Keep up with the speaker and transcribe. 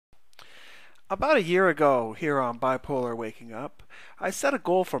About a year ago, here on Bipolar Waking Up, I set a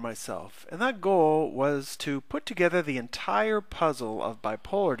goal for myself, and that goal was to put together the entire puzzle of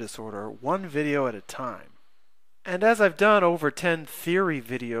bipolar disorder one video at a time. And as I've done over 10 theory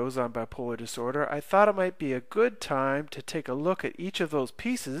videos on bipolar disorder, I thought it might be a good time to take a look at each of those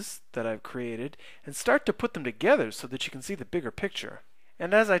pieces that I've created and start to put them together so that you can see the bigger picture.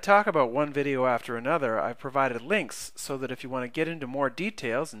 And as I talk about one video after another, I've provided links so that if you want to get into more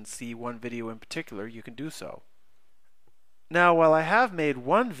details and see one video in particular, you can do so. Now, while I have made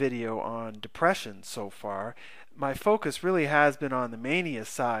one video on depression so far, my focus really has been on the mania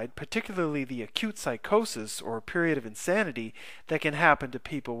side, particularly the acute psychosis or period of insanity that can happen to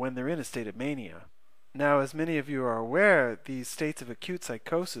people when they're in a state of mania. Now, as many of you are aware, these states of acute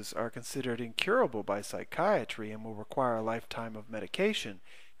psychosis are considered incurable by psychiatry and will require a lifetime of medication.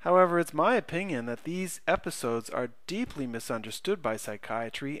 However, it's my opinion that these episodes are deeply misunderstood by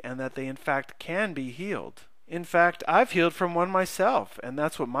psychiatry and that they in fact can be healed. In fact, I've healed from one myself, and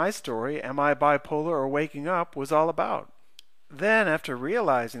that's what my story, Am I Bipolar or Waking Up, was all about. Then, after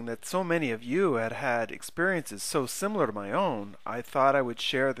realizing that so many of you had had experiences so similar to my own, I thought I would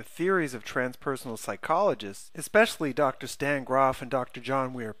share the theories of transpersonal psychologists, especially Dr. Stan Grof and Dr.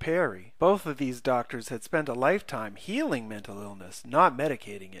 John Weir Perry. Both of these doctors had spent a lifetime healing mental illness, not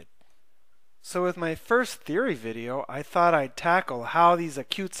medicating it. So with my first theory video, I thought I'd tackle how these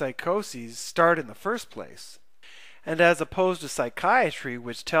acute psychoses start in the first place. And as opposed to psychiatry,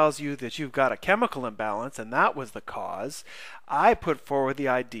 which tells you that you've got a chemical imbalance and that was the cause, I put forward the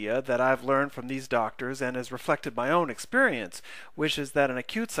idea that I've learned from these doctors and has reflected my own experience, which is that an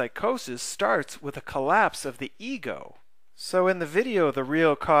acute psychosis starts with a collapse of the ego. So in the video, The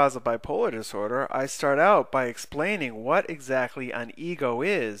Real Cause of Bipolar Disorder, I start out by explaining what exactly an ego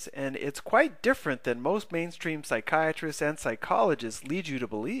is, and it's quite different than most mainstream psychiatrists and psychologists lead you to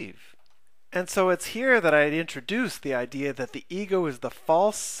believe. And so it's here that I'd introduce the idea that the ego is the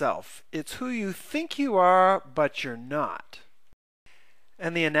false self. It's who you think you are, but you're not.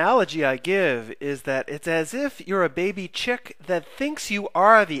 And the analogy I give is that it's as if you're a baby chick that thinks you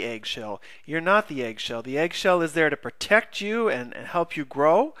are the eggshell. You're not the eggshell. The eggshell is there to protect you and help you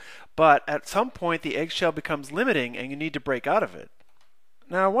grow, but at some point the eggshell becomes limiting and you need to break out of it.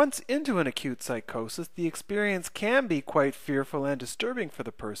 Now, once into an acute psychosis, the experience can be quite fearful and disturbing for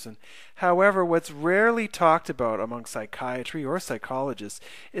the person. However, what's rarely talked about among psychiatry or psychologists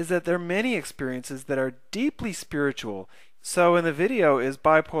is that there are many experiences that are deeply spiritual. So in the video, Is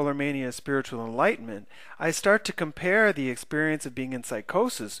Bipolar Mania Spiritual Enlightenment?, I start to compare the experience of being in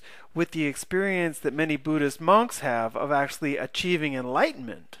psychosis with the experience that many Buddhist monks have of actually achieving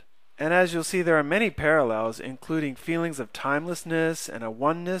enlightenment. And as you'll see, there are many parallels, including feelings of timelessness and a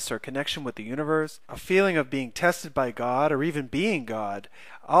oneness or connection with the universe, a feeling of being tested by God or even being God.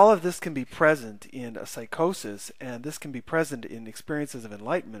 All of this can be present in a psychosis, and this can be present in experiences of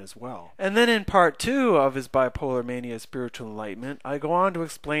enlightenment as well. And then in part 2 of Is Bipolar Mania Spiritual Enlightenment, I go on to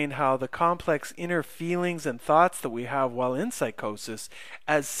explain how the complex inner feelings and thoughts that we have while in psychosis,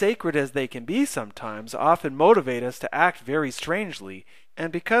 as sacred as they can be sometimes, often motivate us to act very strangely.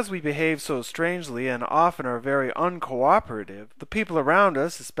 And because we behave so strangely and often are very uncooperative, the people around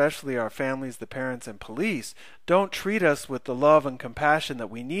us, especially our families, the parents, and police, don't treat us with the love and compassion that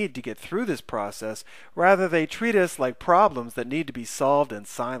we need to get through this process. Rather, they treat us like problems that need to be solved and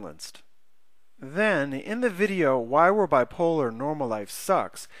silenced. Then, in the video, Why We're Bipolar, Normal Life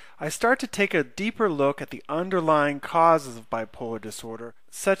Sucks, I start to take a deeper look at the underlying causes of bipolar disorder,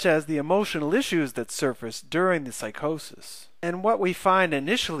 such as the emotional issues that surface during the psychosis. And what we find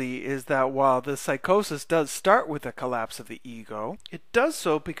initially is that while the psychosis does start with a collapse of the ego, it does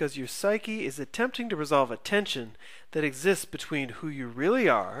so because your psyche is attempting to resolve a tension that exists between who you really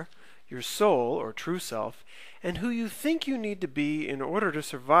are, your soul or true self, and who you think you need to be in order to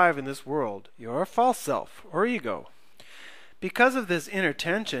survive in this world, your false self or ego. Because of this inner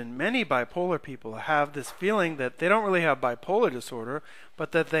tension, many bipolar people have this feeling that they don't really have bipolar disorder,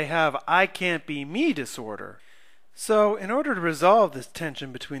 but that they have I can't be me disorder. So in order to resolve this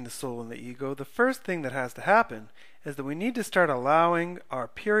tension between the soul and the ego, the first thing that has to happen is that we need to start allowing our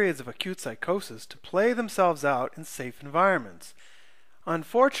periods of acute psychosis to play themselves out in safe environments.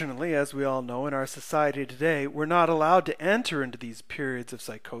 Unfortunately, as we all know in our society today, we're not allowed to enter into these periods of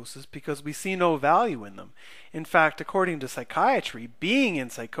psychosis because we see no value in them. In fact, according to psychiatry, being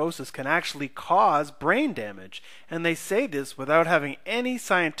in psychosis can actually cause brain damage, and they say this without having any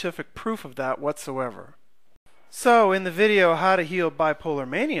scientific proof of that whatsoever. So, in the video How to Heal Bipolar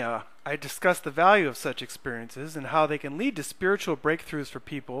Mania, I discuss the value of such experiences and how they can lead to spiritual breakthroughs for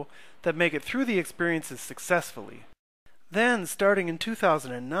people that make it through the experiences successfully. Then, starting in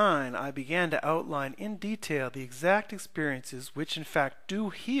 2009, I began to outline in detail the exact experiences which in fact do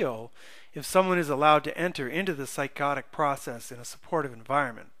heal if someone is allowed to enter into the psychotic process in a supportive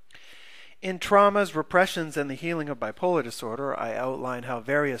environment. In Traumas, Repressions, and the Healing of Bipolar Disorder, I outline how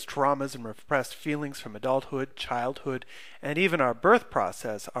various traumas and repressed feelings from adulthood, childhood, and even our birth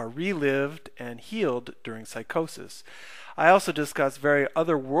process are relived and healed during psychosis. I also discuss very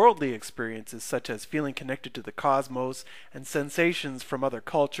otherworldly experiences such as feeling connected to the cosmos and sensations from other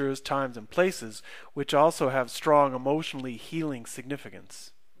cultures, times, and places, which also have strong emotionally healing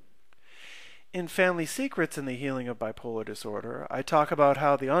significance. In Family Secrets and the Healing of Bipolar Disorder, I talk about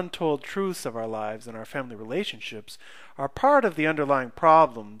how the untold truths of our lives and our family relationships are part of the underlying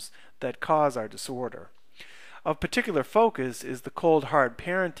problems that cause our disorder. Of particular focus is the cold, hard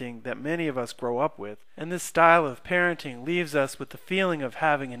parenting that many of us grow up with, and this style of parenting leaves us with the feeling of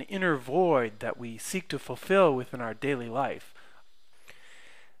having an inner void that we seek to fulfill within our daily life.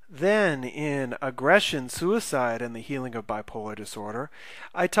 Then, in Aggression, Suicide, and the Healing of Bipolar Disorder,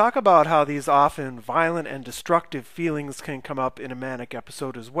 I talk about how these often violent and destructive feelings can come up in a manic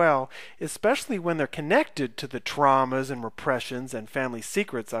episode as well, especially when they're connected to the traumas and repressions and family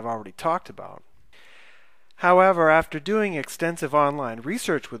secrets I've already talked about. However, after doing extensive online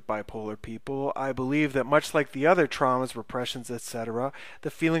research with bipolar people, I believe that much like the other traumas, repressions, etc.,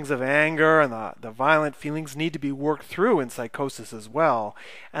 the feelings of anger and the violent feelings need to be worked through in psychosis as well,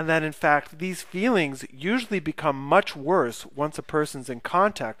 and that in fact these feelings usually become much worse once a person's in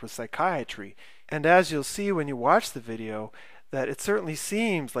contact with psychiatry. And as you'll see when you watch the video, that it certainly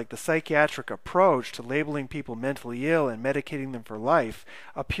seems like the psychiatric approach to labeling people mentally ill and medicating them for life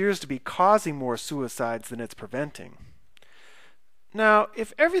appears to be causing more suicides than it's preventing. Now,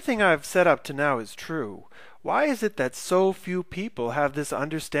 if everything I've said up to now is true, why is it that so few people have this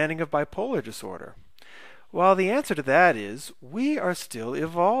understanding of bipolar disorder? Well, the answer to that is we are still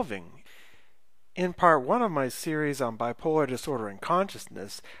evolving. In part 1 of my series on bipolar disorder and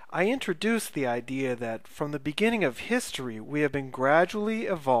consciousness, I introduced the idea that from the beginning of history we have been gradually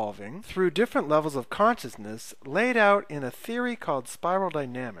evolving through different levels of consciousness laid out in a theory called spiral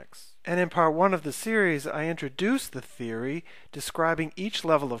dynamics. And in part 1 of the series I introduced the theory describing each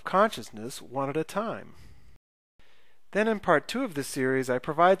level of consciousness one at a time. Then in part 2 of the series I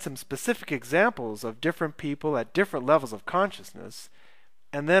provide some specific examples of different people at different levels of consciousness,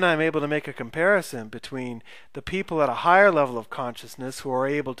 and then I'm able to make a comparison between the people at a higher level of consciousness who are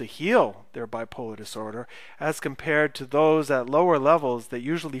able to heal their bipolar disorder as compared to those at lower levels that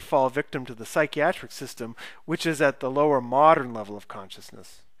usually fall victim to the psychiatric system, which is at the lower modern level of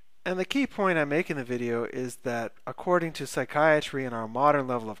consciousness. And the key point I make in the video is that according to psychiatry and our modern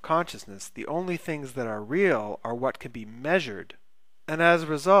level of consciousness, the only things that are real are what can be measured. And as a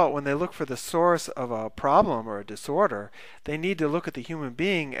result, when they look for the source of a problem or a disorder, they need to look at the human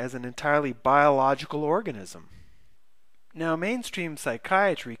being as an entirely biological organism. Now, mainstream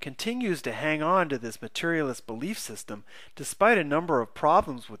psychiatry continues to hang on to this materialist belief system despite a number of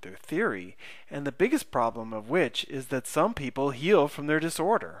problems with their theory, and the biggest problem of which is that some people heal from their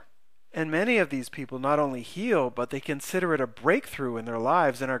disorder. And many of these people not only heal, but they consider it a breakthrough in their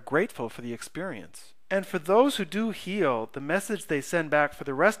lives and are grateful for the experience. And for those who do heal, the message they send back for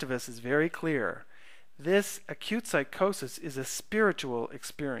the rest of us is very clear. This acute psychosis is a spiritual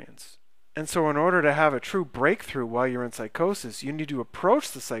experience. And so in order to have a true breakthrough while you're in psychosis, you need to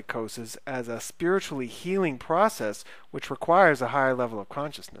approach the psychosis as a spiritually healing process which requires a higher level of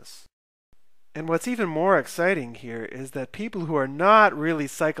consciousness. And what's even more exciting here is that people who are not really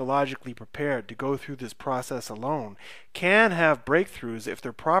psychologically prepared to go through this process alone can have breakthroughs if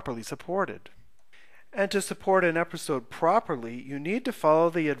they're properly supported. And to support an episode properly, you need to follow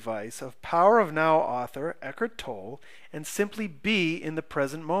the advice of Power of Now author Eckhart Tolle and simply be in the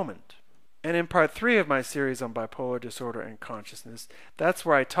present moment. And in part 3 of my series on bipolar disorder and consciousness, that's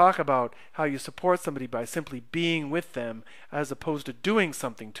where I talk about how you support somebody by simply being with them as opposed to doing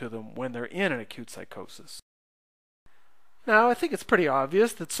something to them when they're in an acute psychosis. Now, I think it's pretty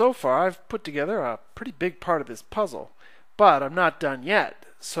obvious that so far I've put together a pretty big part of this puzzle, but I'm not done yet.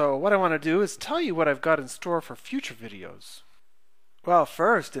 So what I want to do is tell you what I've got in store for future videos. Well,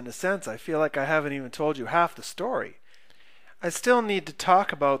 first, in a sense, I feel like I haven't even told you half the story. I still need to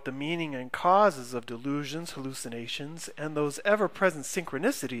talk about the meaning and causes of delusions, hallucinations, and those ever-present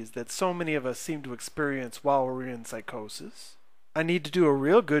synchronicities that so many of us seem to experience while we're in psychosis. I need to do a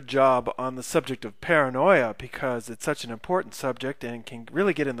real good job on the subject of paranoia because it's such an important subject and can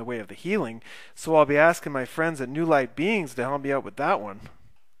really get in the way of the healing, so I'll be asking my friends at New Light Beings to help me out with that one.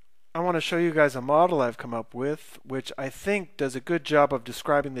 I want to show you guys a model I've come up with, which I think does a good job of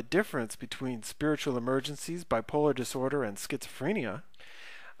describing the difference between spiritual emergencies, bipolar disorder, and schizophrenia.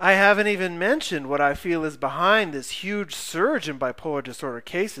 I haven't even mentioned what I feel is behind this huge surge in bipolar disorder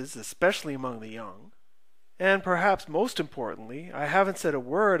cases, especially among the young. And perhaps most importantly, I haven't said a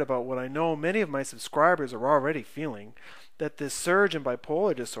word about what I know many of my subscribers are already feeling, that this surge in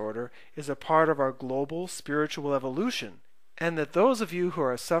bipolar disorder is a part of our global spiritual evolution, and that those of you who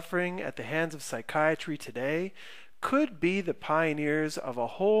are suffering at the hands of psychiatry today could be the pioneers of a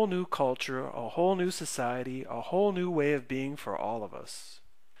whole new culture, a whole new society, a whole new way of being for all of us.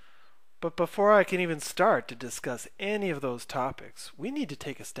 But before I can even start to discuss any of those topics, we need to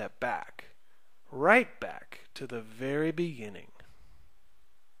take a step back, right back to the very beginning.